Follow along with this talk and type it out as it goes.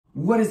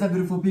What is up,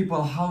 beautiful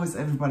people? How is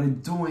everybody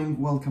doing?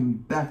 Welcome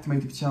back to my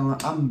YouTube channel.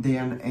 I'm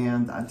Dan,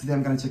 and today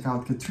I'm gonna check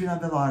out Katrina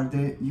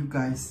Velarde. You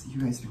guys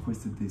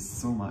requested this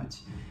so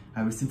much.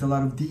 I received a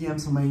lot of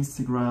DMs on my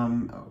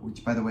Instagram,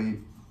 which, by the way,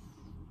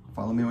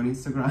 follow me on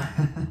Instagram.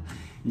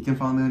 You can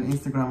follow me on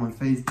Instagram, on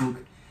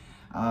Facebook,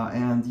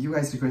 and you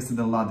guys requested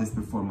a lot this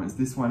performance.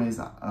 This one is,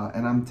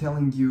 and I'm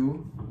telling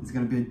you, it's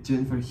gonna be a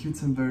Jennifer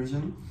Hudson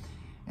version,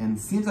 and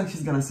seems like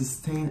she's gonna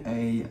sustain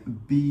a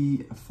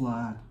B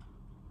flat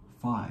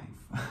 5.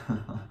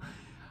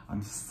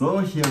 I'm so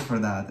here for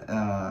that.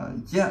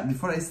 Yeah,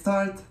 before I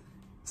start,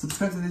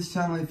 subscribe to this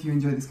channel if you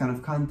enjoy this kind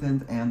of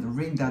content, and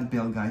ring that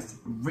bell, guys.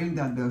 Ring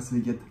that bell so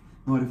you get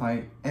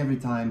notified every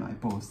time I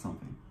post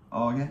something.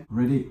 Okay,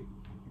 ready,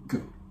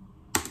 go.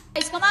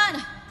 Guys, come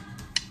on.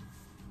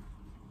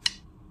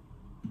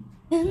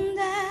 And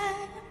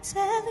I'm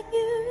telling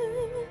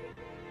you,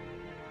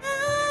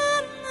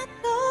 I'm not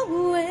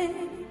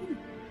going.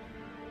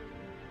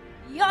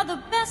 You're the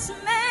best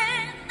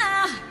man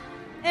I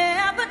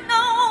ever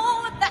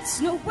know. That's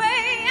no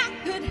way I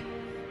could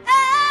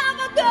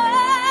ever go.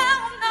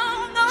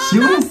 No.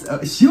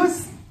 She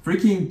was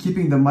freaking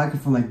keeping the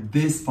microphone like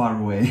this far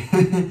away,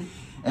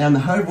 and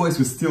her voice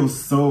was still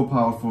so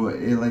powerful.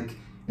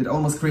 It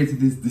almost created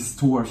this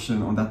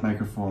distortion on that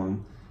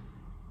microphone.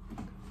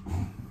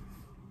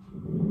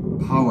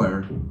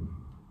 Power,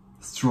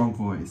 strong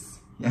voice,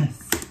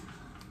 yes.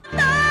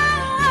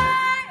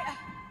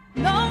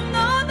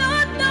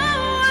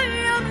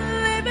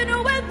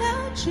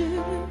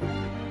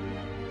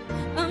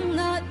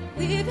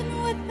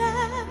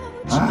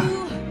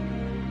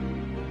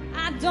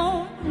 I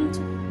don't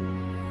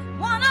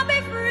wanna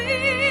be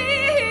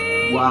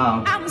free.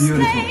 Wow, I'm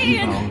beautiful saying,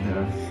 people out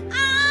there.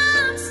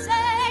 I'm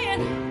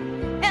saying,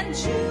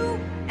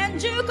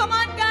 and you, come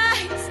on,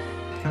 guys.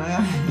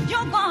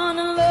 You're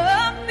gonna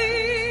love me.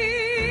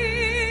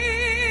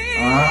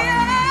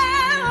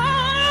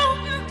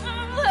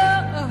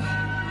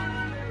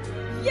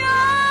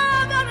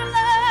 You're gonna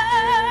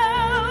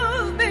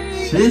love me.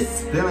 She's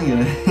feeling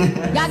it.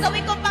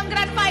 Gagawin ko pang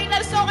grand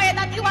final, so kaya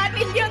dati 1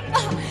 million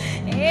to.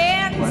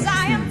 And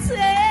I am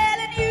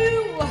telling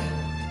you,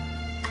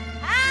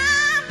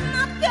 I'm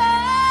not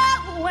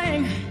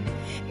going.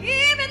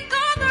 Even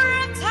though the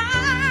red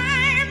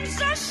times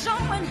are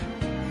showing,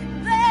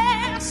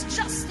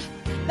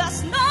 there's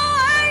no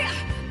way,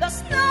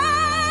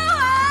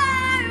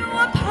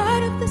 we're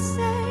part of the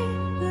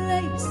same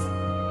place.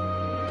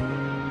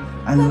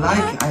 I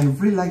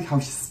really like how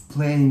she's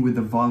playing with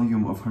the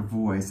volume of her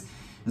voice.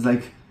 It's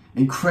like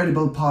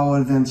incredible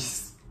power, then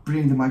she's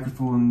bringing the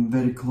microphone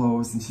very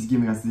close and she's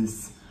giving us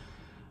this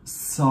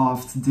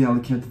soft,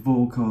 delicate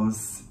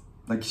vocals.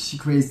 Like, she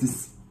creates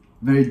this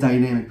very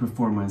dynamic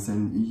performance,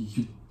 and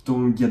you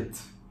don't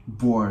get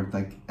bored,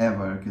 like,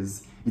 ever,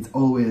 because it's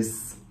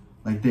always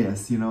like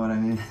this, you know what I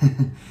mean?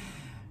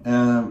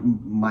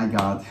 My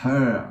god,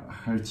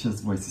 her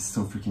chest voice is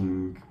so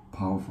freaking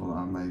powerful.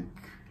 I'm like,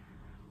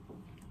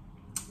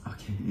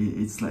 okay,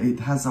 it's like, it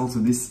has also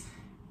this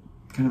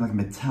kind of like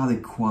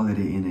metallic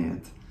quality in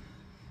it,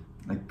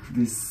 like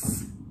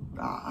this,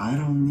 I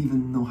don't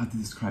even know how to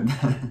describe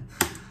that.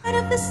 But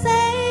at the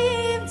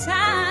same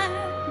time,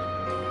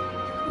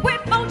 we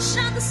both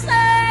share the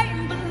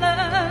same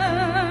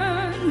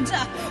blood,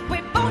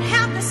 we both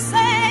have the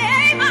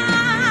same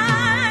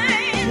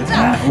mind.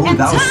 Yeah. Oh,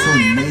 that was so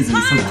amazing,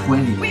 so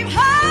 20. We've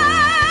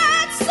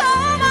had so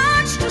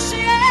much to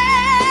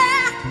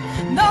share.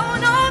 No,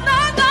 I'm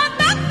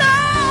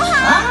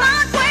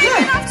not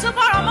waiting up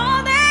tomorrow morning.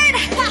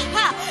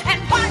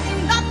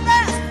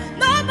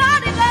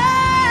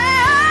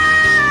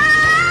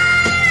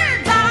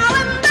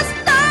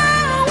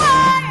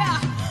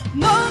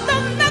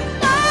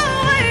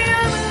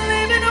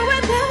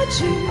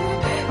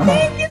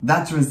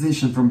 That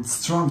transition from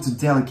strong to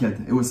delicate,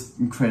 it was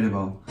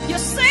incredible. You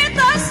see,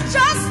 there's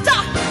just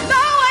no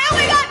way,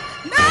 we got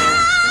no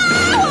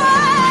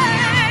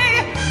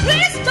way.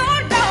 Please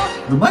don't go.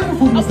 The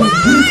microphone was like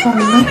this far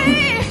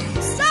away.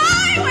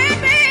 Stay with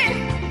me.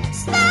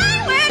 Stay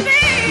with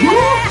me.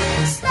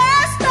 Yeah. Stay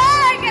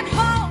and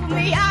hold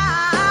me.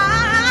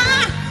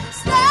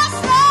 Stay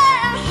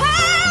and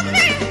hold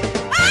me.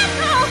 I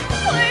know,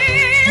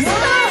 please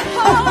stay,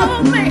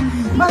 hold me.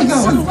 My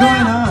god, what's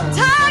going on?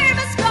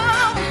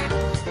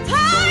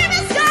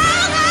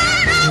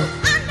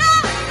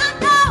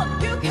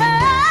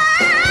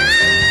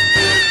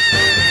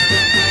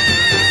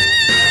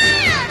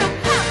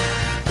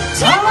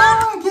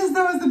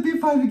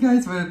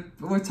 Guys,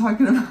 we're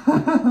talking about.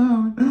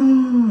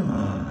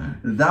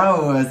 That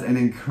was an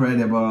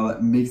incredible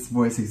mixed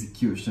voice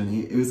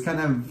execution. It was kind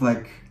of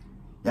like,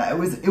 yeah, it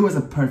was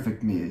a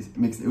perfect mix.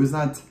 It was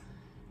not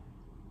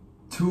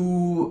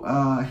too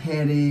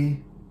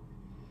heady.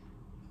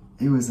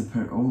 It was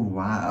oh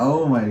wow,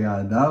 oh my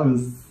god, that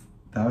was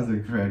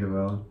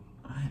incredible.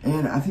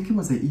 And I think it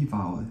was an E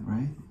vowel,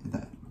 right?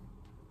 That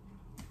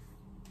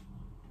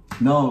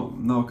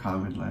no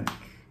comment, like.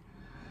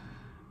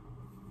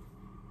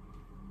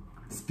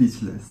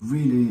 Speechless,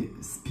 really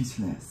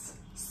speechless.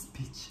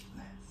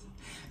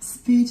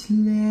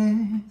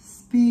 Speechless,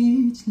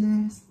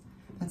 speechless,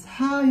 that's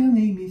how you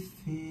make me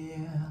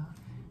feel.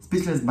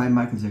 Speechless by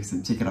Michael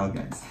Jackson. Check it out,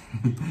 guys.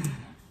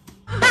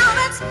 Now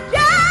let's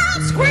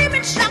yell, scream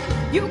and shout.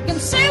 You can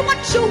say what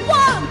you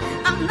want.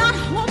 I'm not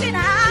holding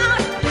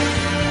out.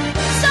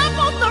 Some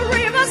of the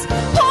rivers,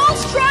 pull,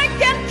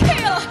 strike and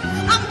kill.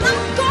 I'm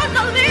not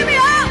gonna leave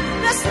you.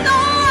 There's no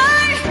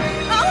way.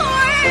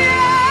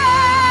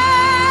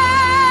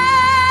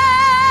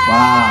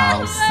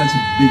 Wow, such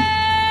a big.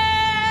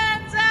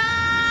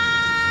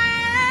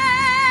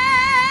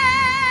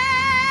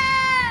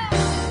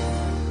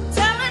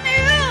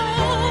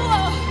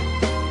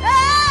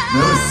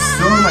 There was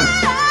so much.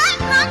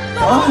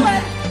 Oh,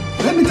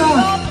 let me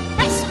talk.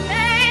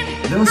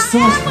 There was so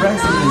much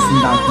resonance in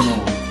that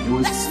note. It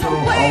was so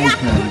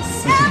open,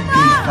 such a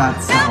big fat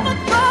sound.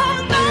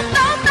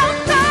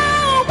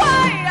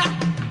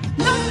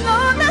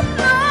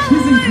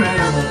 He's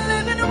incredible.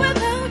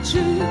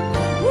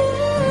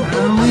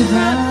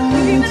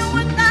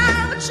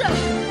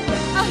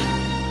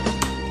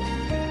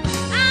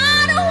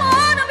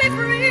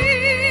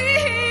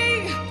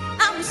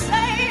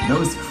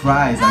 Those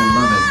cries, I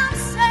love it.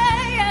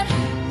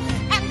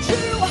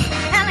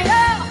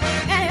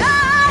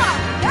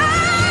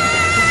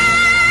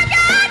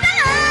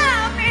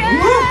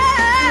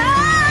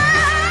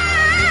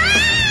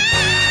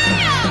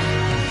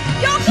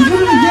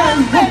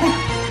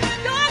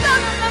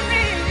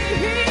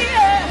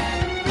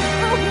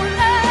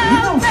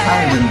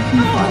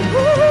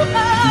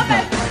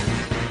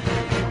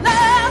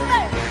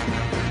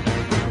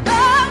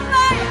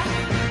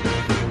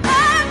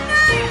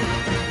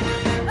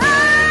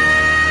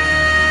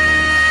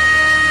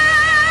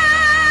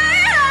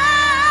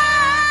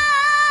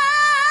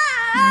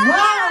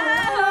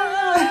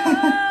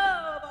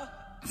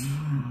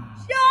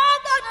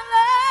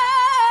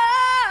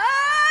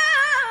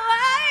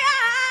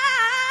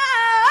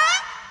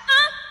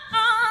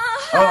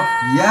 Oh,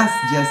 yes,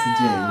 Jessie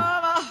J.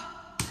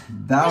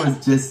 That was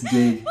Jessie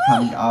J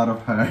coming out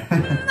of her.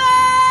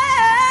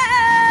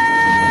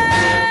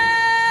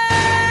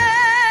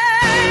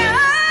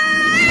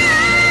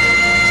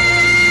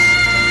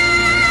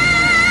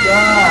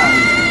 God.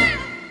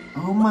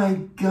 Oh my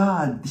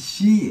God,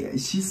 she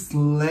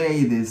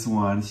slayed this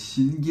one.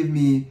 She didn't give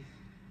me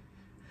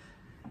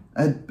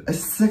a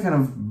second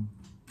of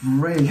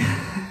break.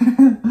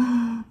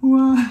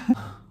 Wow.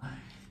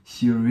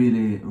 She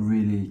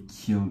really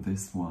killed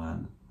this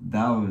one.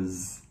 That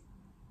was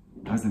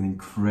an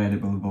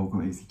incredible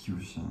vocal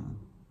execution.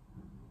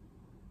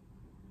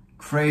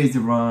 Crazy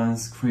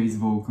runs, crazy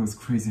vocals,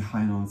 crazy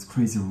high notes,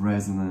 crazy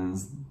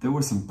resonance. There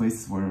were some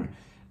places where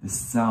the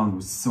sound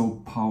was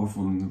so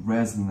powerful and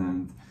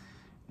resonant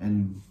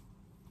and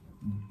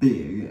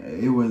big.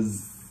 It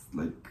was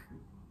like,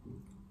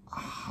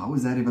 how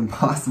is that even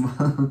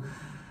possible?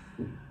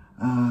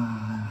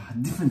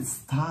 Different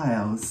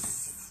styles.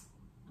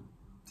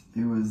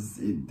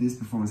 This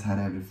performance had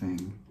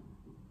everything.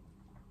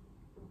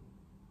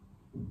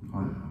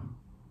 Wow.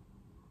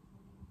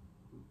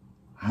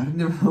 I don't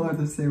even know what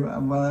to say.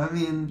 Well, I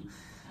mean,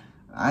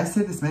 I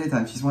said this many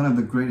times, she's one of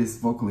the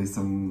greatest vocalists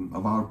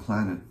of our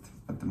planet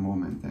at the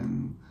moment,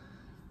 and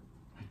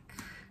like,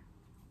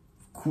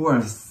 of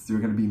course you're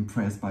gonna be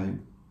impressed by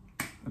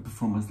a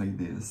performance like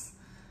this.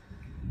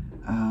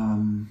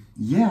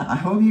 Yeah, I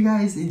hope you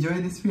guys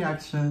enjoyed this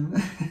reaction.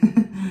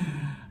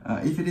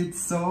 If you did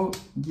so,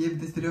 give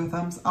this video a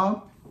thumbs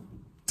up.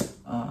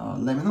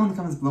 Let me know in the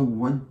comments below,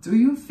 what do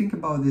you think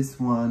about this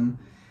one?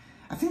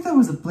 I think there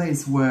was a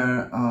place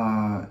where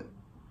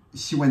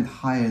she went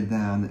higher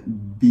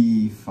than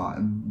B flat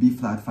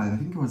 5. I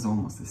think it was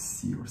almost a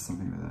C or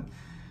something like that.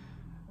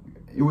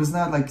 It was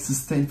not like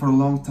sustained for a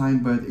long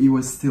time, but it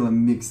was still a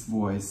mixed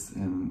voice,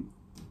 and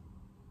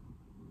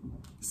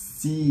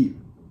C6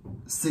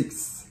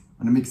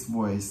 on a mixed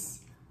voice.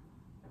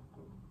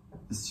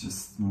 It's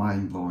just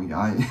mind-blowing.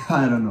 I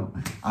don't know.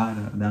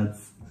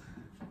 That's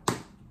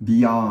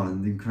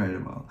beyond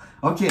incredible.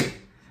 Okay,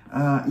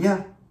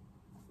 yeah.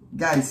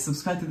 Guys,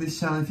 subscribe to this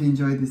channel if you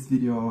enjoyed this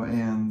video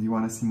and you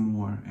want to see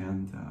more.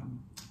 And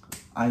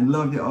I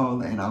love you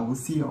all, and I will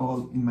see you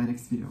all in my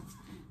next video.